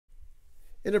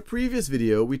In a previous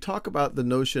video, we talked about the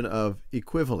notion of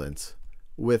equivalence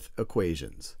with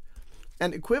equations.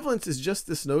 And equivalence is just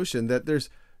this notion that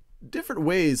there's different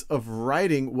ways of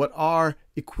writing what are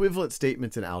equivalent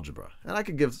statements in algebra. And I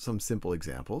could give some simple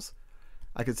examples.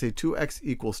 I could say 2x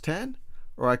equals 10,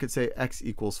 or I could say x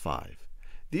equals 5.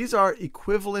 These are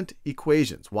equivalent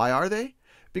equations. Why are they?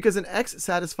 Because an x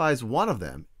satisfies one of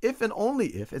them if and only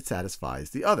if it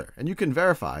satisfies the other. And you can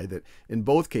verify that in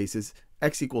both cases,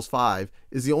 x equals 5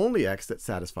 is the only x that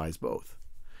satisfies both.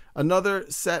 Another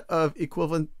set of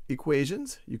equivalent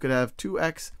equations, you could have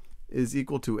 2x is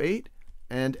equal to 8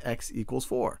 and x equals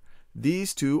 4.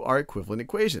 These two are equivalent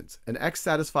equations. An x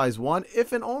satisfies one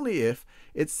if and only if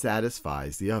it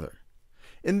satisfies the other.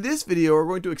 In this video, we're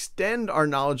going to extend our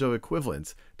knowledge of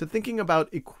equivalence to thinking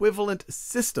about equivalent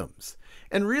systems.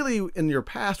 And really, in your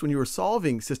past, when you were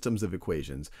solving systems of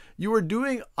equations, you were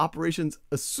doing operations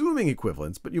assuming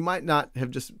equivalence, but you might not have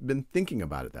just been thinking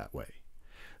about it that way.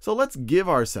 So let's give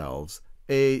ourselves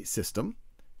a system.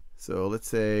 So let's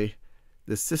say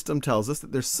this system tells us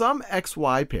that there's some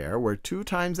xy pair where 2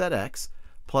 times that x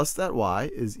plus that y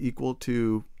is equal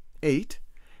to 8,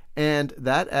 and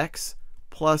that x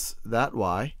plus that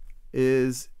y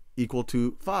is equal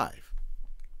to 5.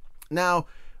 Now,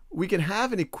 we can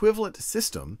have an equivalent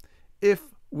system if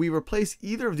we replace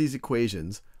either of these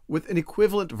equations with an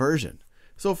equivalent version.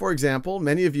 So for example,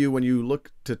 many of you, when you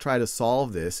look to try to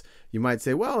solve this, you might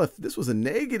say, well, if this was a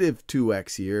negative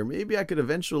 2x here, maybe I could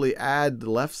eventually add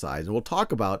the left side. And we'll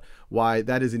talk about why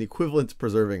that is an equivalence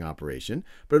preserving operation.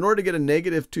 But in order to get a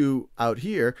negative 2 out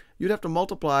here, you'd have to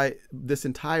multiply this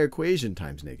entire equation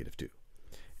times negative 2.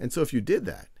 And so if you did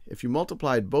that, if you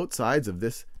multiplied both sides of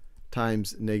this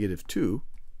times negative 2,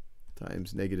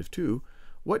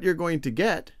 what you're going to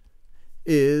get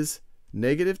is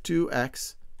negative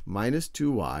 2x minus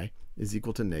 2y is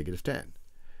equal to negative 10.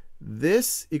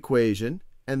 This equation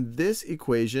and this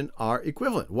equation are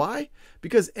equivalent. Why?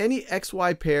 Because any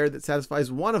xy pair that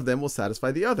satisfies one of them will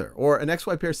satisfy the other. Or an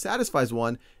xy pair satisfies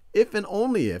one if and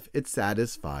only if it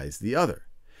satisfies the other.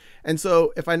 And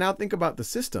so if I now think about the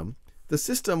system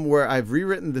where I've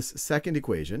rewritten this second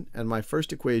equation and my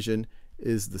first equation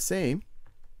is the same,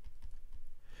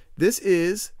 this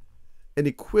is an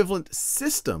equivalent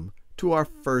system to our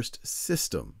first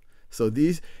system. So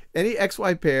any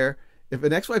xy pair, if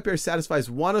an xy pair satisfies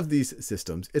one of these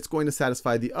systems, it's going to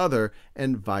satisfy the other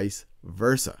and vice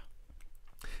versa.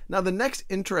 Now, the next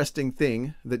interesting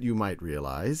thing that you might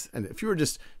realize, and if you were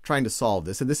just trying to solve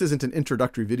this, and this isn't an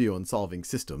introductory video on solving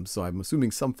systems, so I'm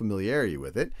assuming some familiarity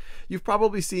with it, you've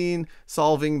probably seen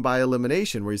solving by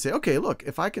elimination, where you say, okay, look,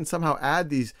 if I can somehow add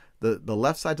the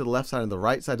left side to the left side and the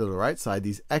right side to the right side,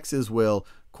 these x's will,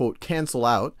 quote, cancel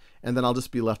out, and then I'll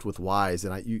just be left with y's.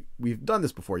 And we've done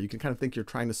this before. You can kind of think you're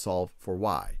trying to solve for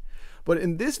y. But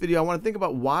in this video, I want to think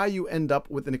about why you end up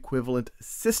with an equivalent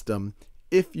system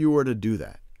if you were to do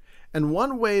that. And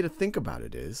one way to think about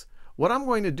it is, what I'm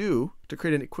going to do to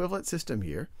create an equivalent system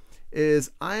here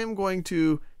is I am going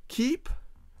to keep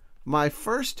my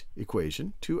first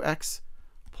equation, 2x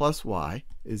plus y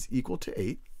is equal to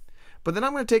 8. But then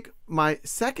I'm going to take my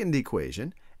second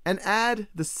equation and add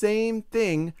the same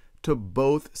thing to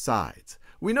both sides.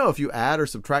 We know if you add or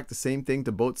subtract the same thing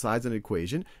to both sides of an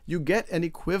equation, you get an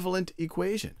equivalent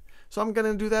equation. So I'm going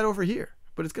to do that over here.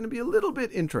 But it's going to be a little bit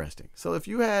interesting. So if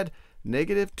you had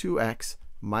negative 2x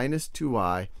minus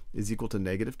 2y is equal to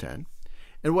negative 10.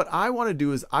 And what I want to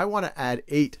do is I want to add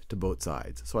 8 to both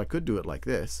sides. So I could do it like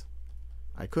this.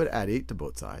 I could add 8 to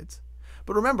both sides.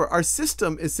 But remember, our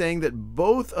system is saying that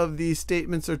both of these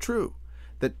statements are true.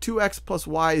 That 2x plus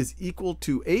y is equal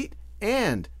to 8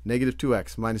 and negative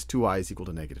 2x minus 2y is equal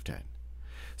to negative 10.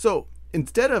 So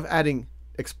instead of adding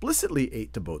explicitly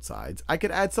 8 to both sides, I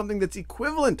could add something that's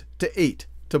equivalent to 8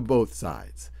 to both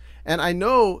sides. And I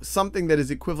know something that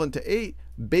is equivalent to 8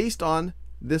 based on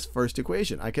this first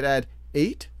equation. I could add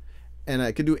 8, and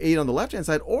I could do 8 on the left-hand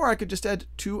side, or I could just add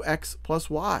 2x plus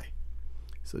y.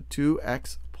 So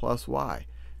 2x plus y.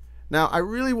 Now, I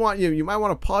really want you might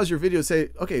want to pause your video and say,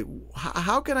 okay,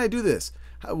 how can I do this?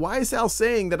 Why is Sal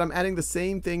saying that I'm adding the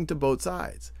same thing to both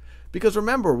sides? Because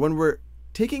remember, when we're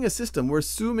taking a system, we're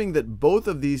assuming that both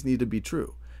of these need to be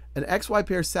true. An xy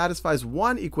pair satisfies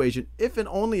one equation if and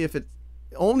only if it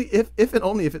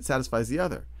satisfies the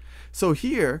other. So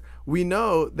here we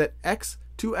know that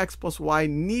 2x plus y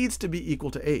needs to be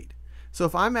equal to 8. So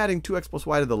if I'm adding 2x plus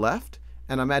y to the left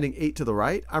and I'm adding 8 to the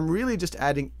right, I'm really just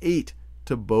adding 8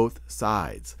 to both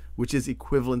sides, which is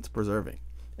equivalence preserving.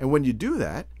 And when you do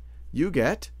that, you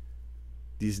get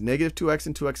these negative 2x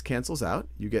and 2x cancels out.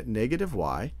 You get negative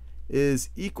y is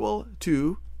equal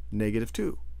to negative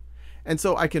 2. And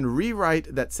so I can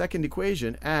rewrite that second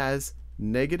equation as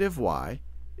negative y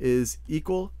is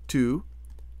equal to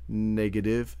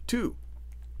negative 2.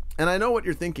 And I know what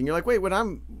you're thinking. You're like, wait, when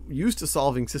I'm used to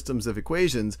solving systems of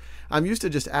equations, I'm used to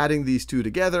just adding these two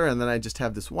together, and then I just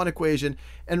have this one equation.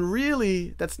 And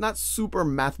really, that's not super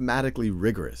mathematically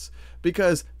rigorous,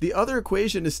 because the other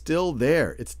equation is still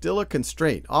there. It's still a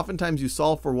constraint. Oftentimes you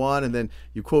solve for one, and then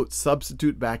you, quote,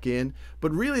 substitute back in.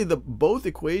 But really, both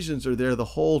equations are there the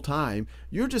whole time.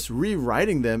 You're just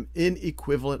rewriting them in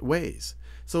equivalent ways.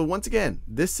 So once again,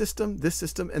 this system,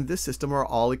 and this system are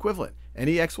all equivalent.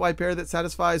 Any xy pair that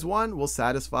satisfies one will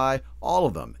satisfy all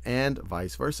of them, and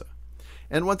vice versa.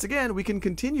 And once again, we can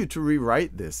continue to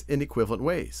rewrite this in equivalent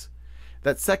ways.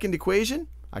 That second equation,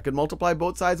 I could multiply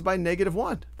both sides by negative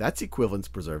 1. That's equivalence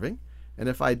preserving. And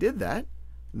if I did that,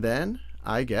 then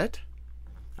I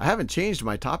haven't changed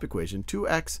my top equation.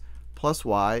 2x plus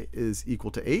y is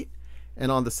equal to 8. And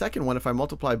on the second one, if I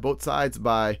multiply both sides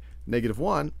by negative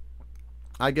 1,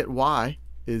 I get y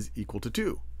is equal to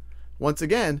 2. Once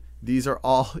again, these are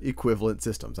all equivalent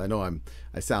systems. I know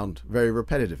I sound very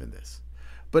repetitive in this.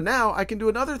 But now I can do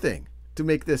another thing to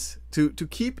make this, to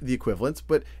keep the equivalence,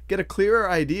 but get a clearer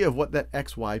idea of what that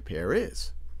xy pair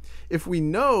is. If we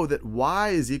know that y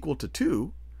is equal to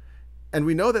 2, and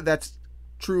we know that that's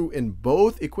true in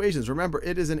both equations, remember,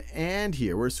 it is an and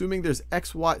here. We're assuming there's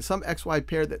some xy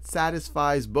pair that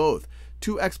satisfies both.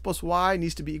 2x plus y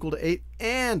needs to be equal to 8,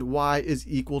 and y is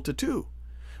equal to 2.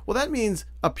 Well, that means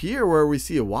up here where we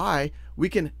see a y, we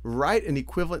can write an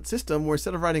equivalent system where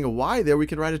instead of writing a y there, we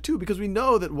can write a 2, because we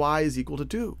know that y is equal to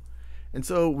 2. And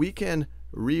so we can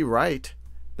rewrite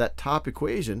that top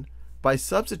equation by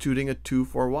substituting a 2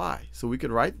 for y. So we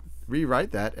could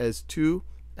rewrite that as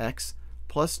 2x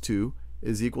plus 2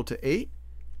 is equal to 8,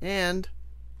 and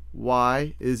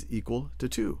y is equal to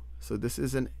 2. So this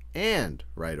is an and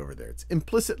right over there. It's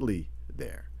implicitly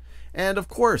there. And of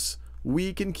course,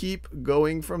 we can keep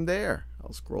going from there.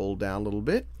 I'll scroll down a little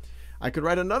bit. I could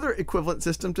write another equivalent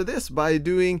system to this by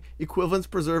doing equivalence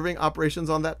preserving operations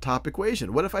on that top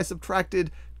equation. What if I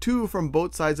subtracted 2 from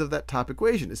both sides of that top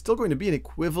equation? It's still going to be an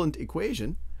equivalent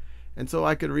equation. And so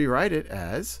I could rewrite it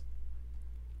as,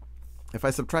 if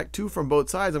I subtract 2 from both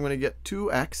sides, I'm going to get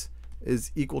 2x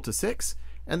is equal to 6.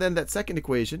 And then that second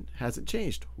equation hasn't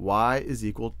changed. Y is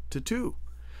equal to 2.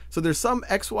 So there's some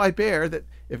xy pair that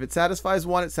if it satisfies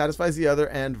one, it satisfies the other,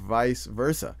 and vice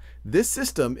versa. This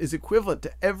system is equivalent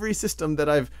to every system that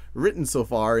I've written so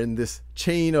far in this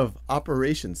chain of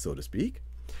operations, so to speak.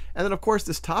 And then, of course,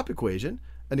 this top equation,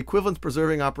 an equivalence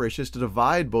preserving operation is to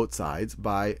divide both sides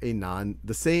by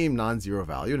the same non-zero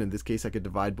value. And in this case, I could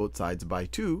divide both sides by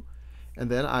 2. And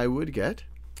then I would get,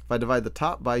 if I divide the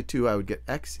top by 2, I would get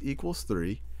x equals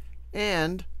 3,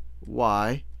 and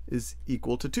y is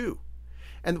equal to 2.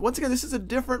 And once again, this is a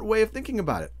different way of thinking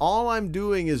about it. All I'm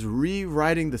doing is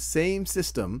rewriting the same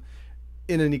system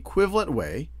in an equivalent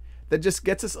way that just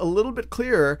gets us a little bit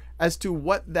clearer as to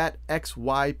what that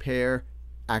xy pair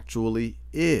actually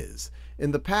is.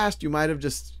 In the past, you might have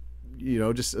just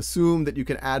assume that you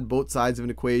can add both sides of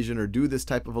an equation or do this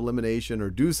type of elimination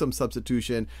or do some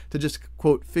substitution to just,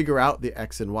 quote, figure out the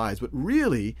x and y's. But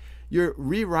really, you're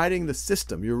rewriting the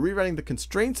system. You're rewriting the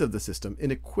constraints of the system in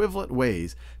equivalent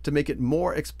ways to make it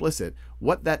more explicit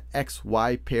what that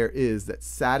xy pair is that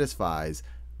satisfies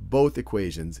both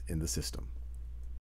equations in the system.